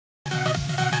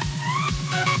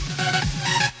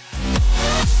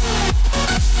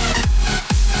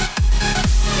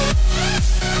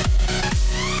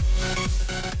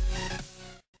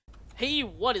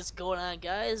What is going on,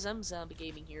 guys? I'm Zombie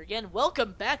Gaming here again.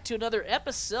 Welcome back to another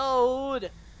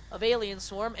episode of Alien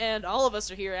Swarm, and all of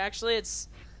us are here, actually. It's...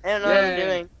 I don't know what I'm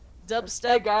doing. Dubstep.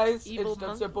 Hey guys, Evil it's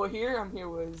Dubstep Boy here. I'm here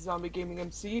with Zombie Gaming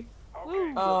MC.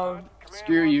 Woo.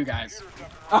 Screw you guys.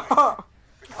 Oh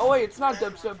wait, it's not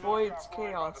Dubstep Boy, it's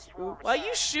Chaos. Oops. Why are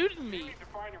you shooting me?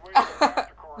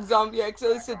 Zombie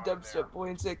actually said Dubstep Boy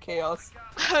and said Chaos.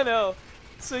 I know.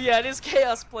 So yeah, it is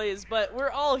Chaos Plays, but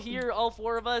we're all here, all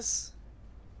four of us.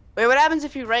 Wait, what happens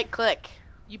if you right-click?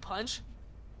 You punch?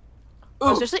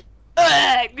 Oh, Ooh. seriously?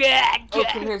 Oh,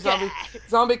 come here, Zombie.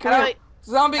 Zombie, come here.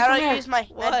 Zombie, How come do I here. use my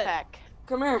What? med pack?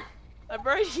 Come here. I'm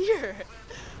right here.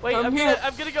 Wait, I'm I'm here.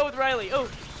 gonna go with Riley. Oh,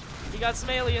 we got some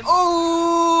aliens.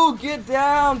 Oh, get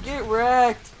down, get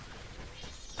wrecked.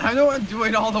 I'm the one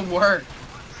doing all the work.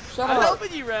 Shut I'm up.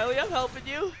 helping you, Riley. I'm helping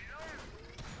you.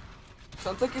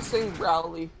 Sounds like you're saying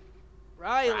Rowley.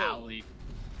 Riley.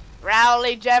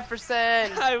 Rowley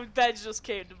Jefferson. That just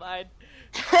came to mind.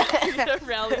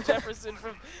 Riley Jefferson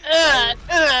from... What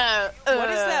What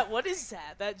is that? What is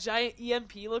that? That giant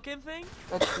EMP looking thing?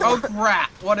 That's me. Oh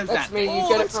crap! What is That's that? me. You Oh,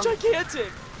 get it it's from...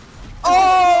 gigantic!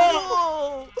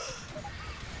 Oh!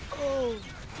 Oh!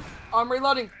 I'm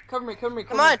reloading. Cover me, cover me,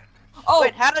 cover Come on. me. Oh,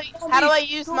 Wait, how do I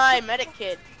use my medic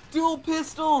kit? dual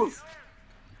pistols.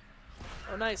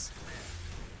 Oh, nice.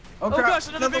 Oh Oh crap! gosh,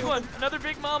 another big one! Another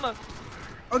big mama!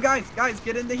 Oh guys,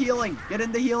 get in the healing. Get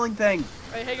in the healing thing.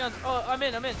 Alright, hang on. Oh, I'm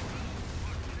in.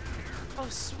 Oh,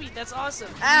 sweet, that's awesome.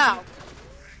 Ow.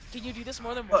 Can you do this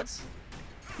more than Look. once?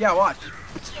 Yeah, watch.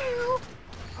 Oh,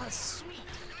 sweet.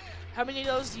 How many of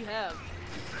those do you have?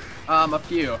 A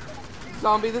few.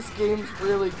 Zombie, this game's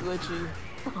really glitchy.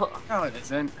 No, it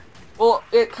isn't. Well,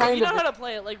 it kind You know of... how to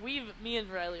play it. Like, me and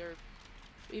Riley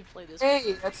we've played this.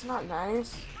 Hey, that's not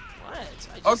nice. What?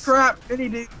 I just... Oh crap! Mini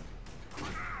D.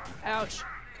 Ouch.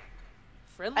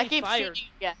 Friendly I keep fire. shooting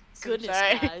you guys. I'm Goodness,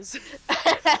 sorry. guys.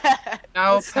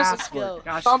 No Let's go. password.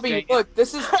 Gosh, Zombie, dang it. look,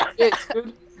 this is legit,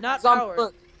 dude. Not Zombie, power.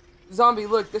 look. Zombie,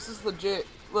 look, this is legit.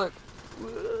 Look.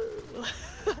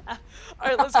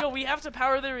 Alright, let's go. We have to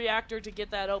power the reactor to get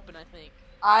that open, I think.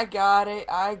 I got it,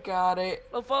 I got it.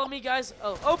 Oh, follow me, guys.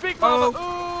 Oh, Big Mama.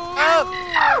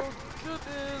 Oh,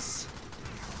 goodness.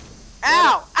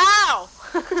 Ow! Ow!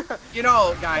 You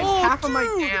know, guys, Oh, half of my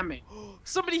dude. damage.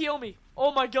 Somebody heal me.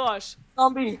 Oh my gosh.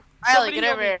 Zombie. Riley, Somebody get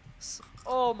heal over me. here.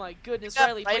 Oh my goodness, Got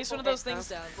Riley, place one of those rifle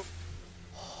things right down.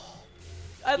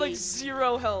 I had like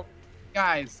 0 health.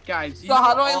 Guys, you So how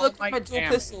know do I all look my at my dual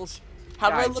damage. pistols? How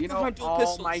do I Guys, look you at know my dual all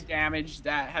pistols? my damage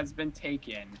that has been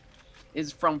taken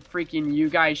is from freaking you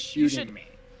guys shooting should- me.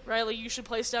 Riley, you should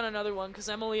place down another one because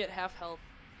I'm only at half health.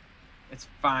 It's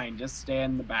fine. Just stay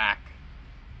in the back.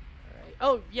 Alright.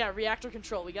 Oh, yeah, reactor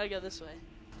control. We gotta go this way.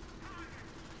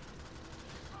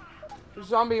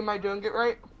 Zombie, am I doing it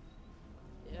right?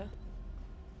 Yeah.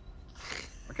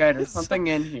 Okay, there's something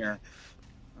in here.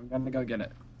 I'm gonna go get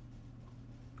it.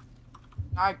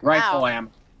 I Rifle Ow.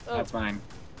 ammo. Oh, That's mine.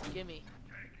 gimme.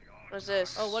 What's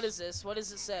this? Oh, what is this? What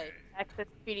does it say? Access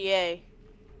PDA.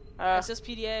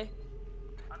 SSPDA?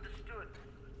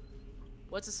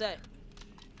 What's it say?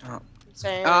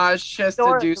 Saying It's just to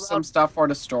Door do is some loud. stuff for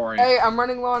the story. Hey, I'm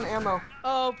running low on ammo.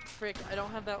 Oh, frick. I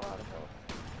don't have that lot of health.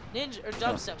 Ninja, or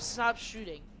Dubstep, stop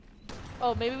shooting.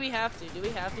 Oh, maybe we have to. Do we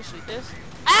have to shoot this?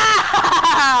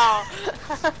 Ow!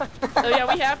 Oh,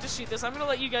 yeah, we have to shoot this. I'm gonna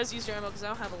let you guys use your ammo because I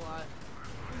don't have a lot.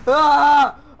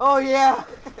 Ah! Oh yeah!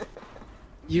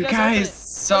 You guys open guys it.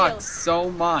 suck Fail. so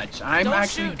much. I'm Don't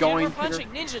actually shoot, going dude, we're to. punching.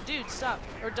 Ninja, dude, stop.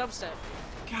 Or Dubstep.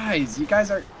 Guys, you guys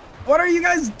are. What are you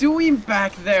guys doing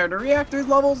back there? The reactor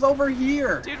level's over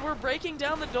here. Dude, we're breaking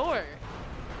down the door.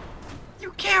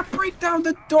 You can't break down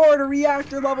the door. The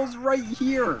reactor level's right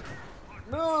here.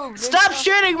 Move! Stop Ninja.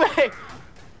 shooting me!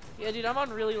 Yeah, dude, I'm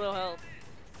on really low health.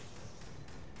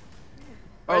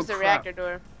 Where's Oh, the crap. reactor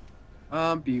door?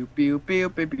 Pew pew pew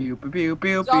pew pew pew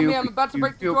pew Zombie, pew. I'm about to pew,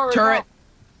 break the pew. door right Turret.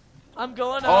 now. I'm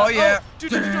going Oh yeah.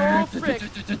 Oh, frick.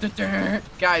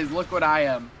 Guys, look what I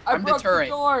am. I I'm the broke the turret.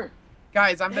 door.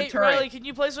 Guys, I'm the Hey, turret. Riley, can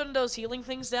you place one of those healing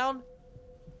things down?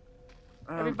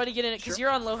 Everybody get in it, because sure. you're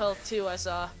on low health too, I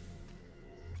saw.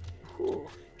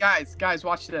 Guys,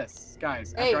 watch this.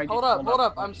 Guys, Hey, after I hold get-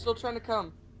 up. I'm still trying to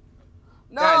come.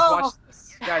 No! Guys, watch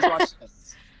this. Guys, watch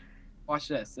this. Watch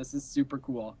this. This is super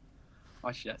cool.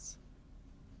 Watch this.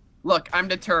 Look, I'm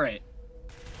the turret.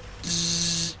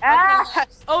 Ah!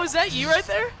 Oh, is that you right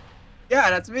there? Yeah,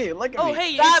 that's me. Look at Oh, me.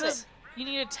 hey, Stop it says you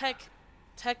need a tech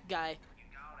guy.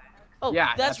 Oh,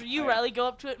 Yeah, that's that's you, right. Riley. Go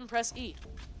up to it and press E.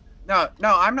 No,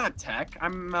 I'm not tech.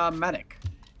 I'm medic.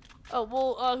 Oh,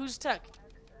 well, who's tech?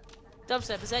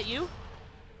 Dubstep, is that you?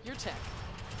 You're tech.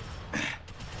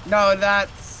 No,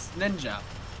 that's Ninja.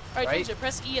 Alright, right? Ninja,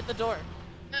 press E at the door.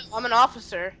 I'm an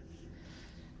officer.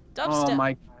 Dubstep. Oh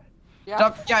my.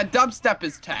 Yeah. Dubstep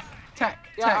is tech. Tech.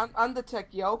 Yeah, I'm the tech,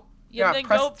 yo. Yeah, Yeah, then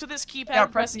press- go up to this keypad Yeah,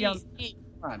 and press press E. E.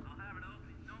 Come on.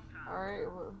 Alright,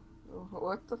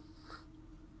 what the?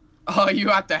 Oh, you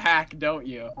have to hack, don't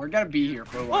you? We're gonna be here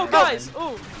for a while. Oh, guys!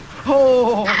 Oh!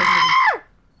 Oh!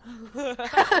 Come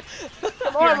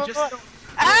Here, on, just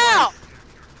Ow!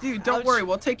 dude, don't Ouch. worry.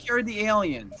 We'll take care of the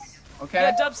aliens. Okay?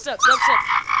 Yeah, dubstep.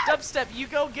 Dubstep, you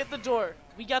go get the door.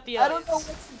 We got the I aliens. don't know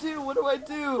what to do. What do I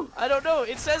do? I don't know.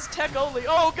 It says tech only.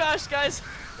 Oh gosh, guys.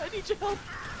 I need your help.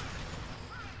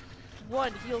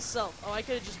 1, heal self. Oh, I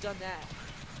could have just done that.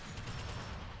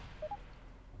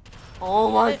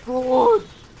 Oh my god!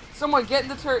 Someone get in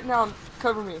the turret now and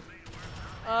cover me.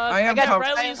 I am got covered.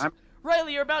 Riley's. I'm-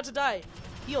 Riley, you're about to die.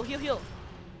 Heal, heal, heal.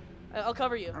 I'll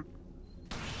cover you.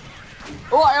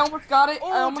 Oh, I almost got it. I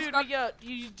Oh, almost dude, got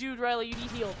dude, Riley, you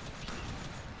need healed.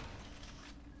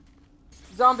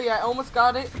 Zombie. I almost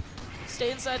got it.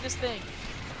 Stay inside this thing.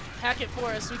 Hack it for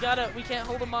us. We can't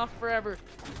hold them off forever.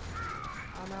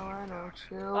 I know.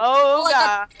 Chill. Oh,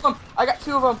 God. I got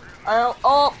 2 of them.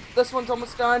 Oh, this one's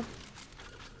almost done.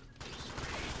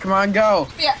 Come on, go.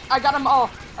 Yeah, I got them all.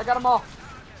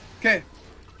 Okay.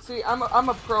 See, I'm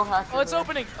a pro hacker. Oh, it's man.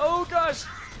 opening. Oh gosh.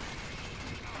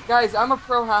 Guys, I'm a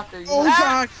pro hacker. You Oh know?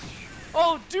 gosh.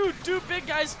 Oh, dude, two big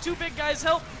guys,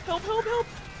 help, help, help, help.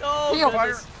 Oh, Heal.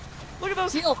 goodness. Look at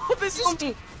those. Heal. Oh, this is Heal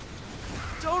me.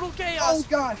 total Oh chaos.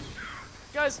 gosh.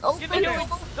 Guys, Oh, get the healing.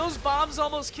 no. Those bombs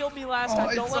almost killed me last Oh, time.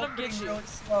 it's Don't let them opening get you. really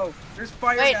slow. There's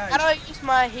fire Wait, guys. how do I use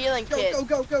my healing kit?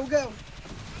 Go.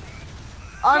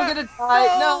 I'm gonna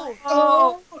die. No.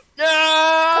 Oh. No!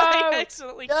 I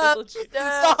accidentally killed you.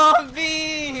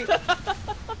 Zombie!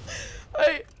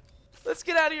 Hey, let's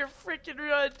get out of here. Freaking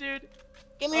run, dude.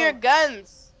 Give me your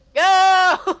guns. Go!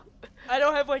 I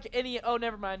don't have like any. Oh,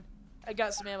 never mind. I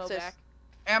got some ammo Sis. back.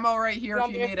 Ammo right here if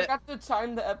Zombie, you I need it. forgot to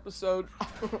time the episode.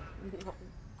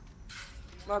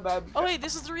 My bad. Oh, wait,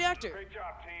 this is the reactor. Great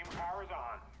job, team. Power's on.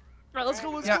 All right, let's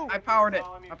go. Let's Yeah, go. I powered it.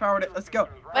 Let's go.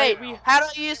 Wait, how do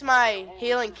I use my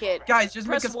healing kit? Guys, just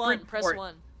Press make a one. sprint Press for it.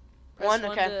 one. Press One,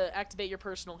 one okay. to activate your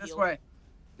personal This heal. way.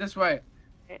 This way.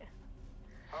 Okay,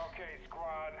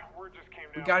 squad. Word just came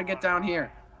We down. gotta get down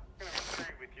here. Gonna agree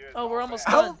with you. Oh, we're almost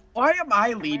How? done. Why am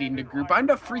I leading the group? I'm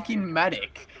the freaking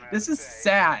medic. This is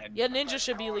sad. Yeah, Ninja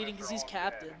should be leading because he's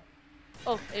captain.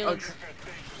 Oh, aliens.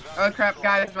 Oh crap,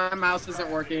 guys, my mouse isn't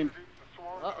working.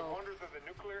 Uh-oh.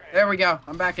 There we go.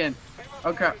 I'm back in.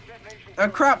 Oh crap. Oh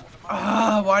crap.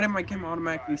 Ah, why did my game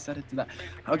automatically set it to that?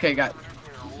 Okay,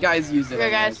 guys, use it.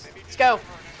 Okay, guys, let's go.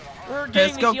 We're Okay, getting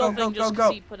let's the go, heal go, thing go, just go.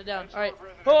 because he put it down. All right.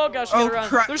 Oh gosh, we Oh gotta run.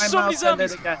 crap, There's my so many mouse ended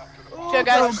zombies. again. Oh, Go,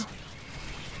 guys.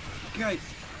 Guys,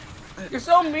 You're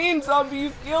so mean, Zombie.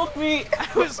 You killed me. I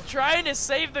was trying to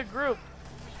save the group.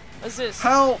 What's this?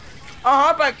 help!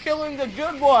 By killing the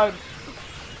good one.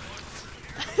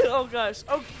 Oh gosh.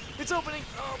 Oh, it's opening.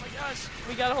 Oh my gosh.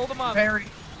 We gotta hold them off. Perry.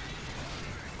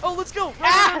 Oh, let's go. Run,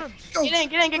 Ah! run, run. Go.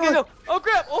 Get in, go. Oh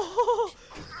crap. Oh,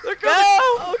 they're coming. Go!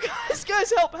 Oh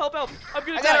guys, help. I'm gonna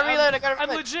I die. gotta reload, I gotta I'm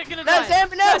reload. legit gonna No, die. Sam,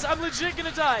 no! Guys, I'm legit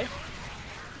gonna die.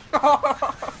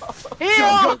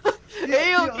 Heal! Go.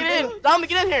 Heal, get in! Zombie,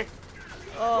 get in here!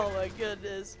 Oh my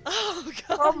goodness. Oh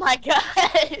god. Oh my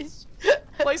gosh!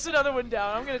 Place another one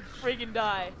down. I'm gonna freaking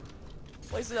die.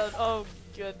 Place another. Oh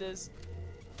goodness.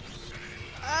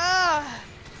 Ah!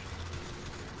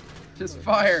 Just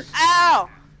fire. Ow!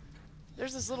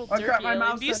 There's this little Oh, derpy crap, my alien.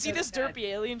 mouse Do you said see that this again. derpy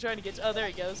alien trying to get you? Oh, there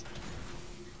he goes.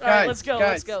 Guys, Alright, let's go, guys,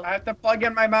 let's go. I have to plug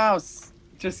in my mouse.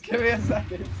 Just give me a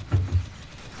second.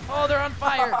 Oh, they're on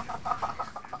fire.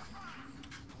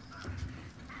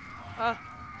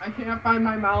 I can't find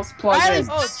my mouse plug Riley's,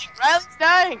 in. Riley's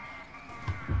dying!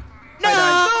 No!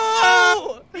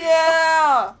 No!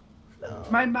 Yeah.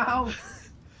 My mouse.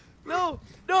 No!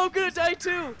 No, I'm gonna die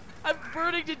too! I'm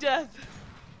burning to death!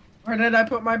 Where did I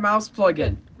put my mouse plug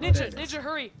in? Ninja,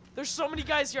 hurry! There's so many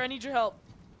guys here, I need your help.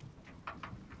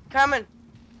 Coming.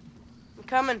 I'm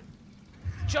coming.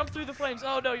 Jump through the flames.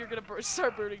 Oh no, you're gonna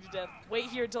start burning to death. Wait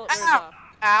here until it burns Ow! off.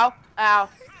 Ow! Ow!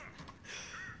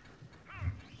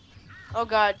 Oh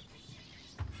god.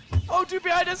 Oh, dude,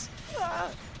 behind us!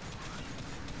 Ah.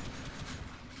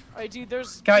 Alright, dude,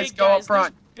 there's Guys, big go up guys.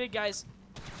 front. There's big guys.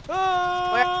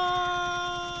 Ah!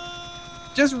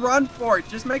 Just run for it.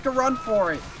 Just make a run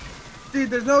for it. Dude,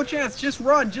 there's no chance. Just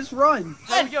run. Just run.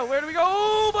 Where do we go? Where do we go?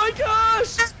 Oh my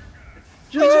gosh!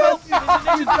 Just Help! jump. Oh,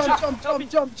 Go,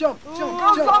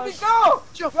 Zombie, go.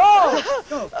 Jump.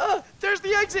 Ah, there's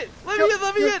the exit! Let me in!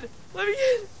 Let me in! Let me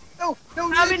in! No,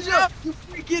 Zombie, Ninja. jump. You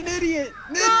freaking idiot.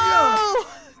 Ninja.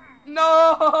 No!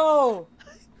 No.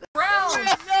 Round.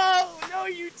 No,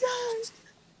 you died.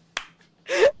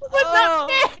 What Oh.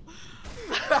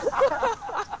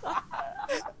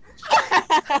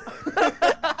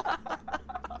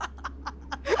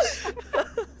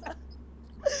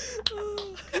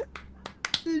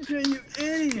 Ninja, you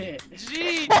idiot!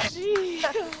 GG.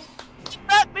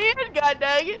 Not me in, god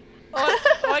dang it. Oh,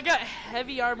 I got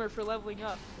heavy armor for leveling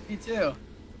up. Me too.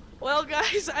 Well,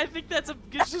 guys, I think that's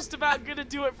just about gonna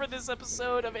do it for this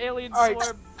episode of Alien All right.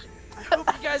 Swarm. I hope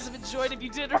you guys have enjoyed. If you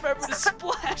did, remember to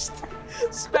smash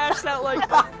that like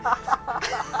button.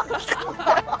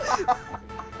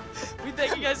 We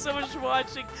thank you guys so much for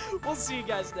watching. We'll see you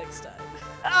guys next time.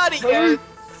 Adios.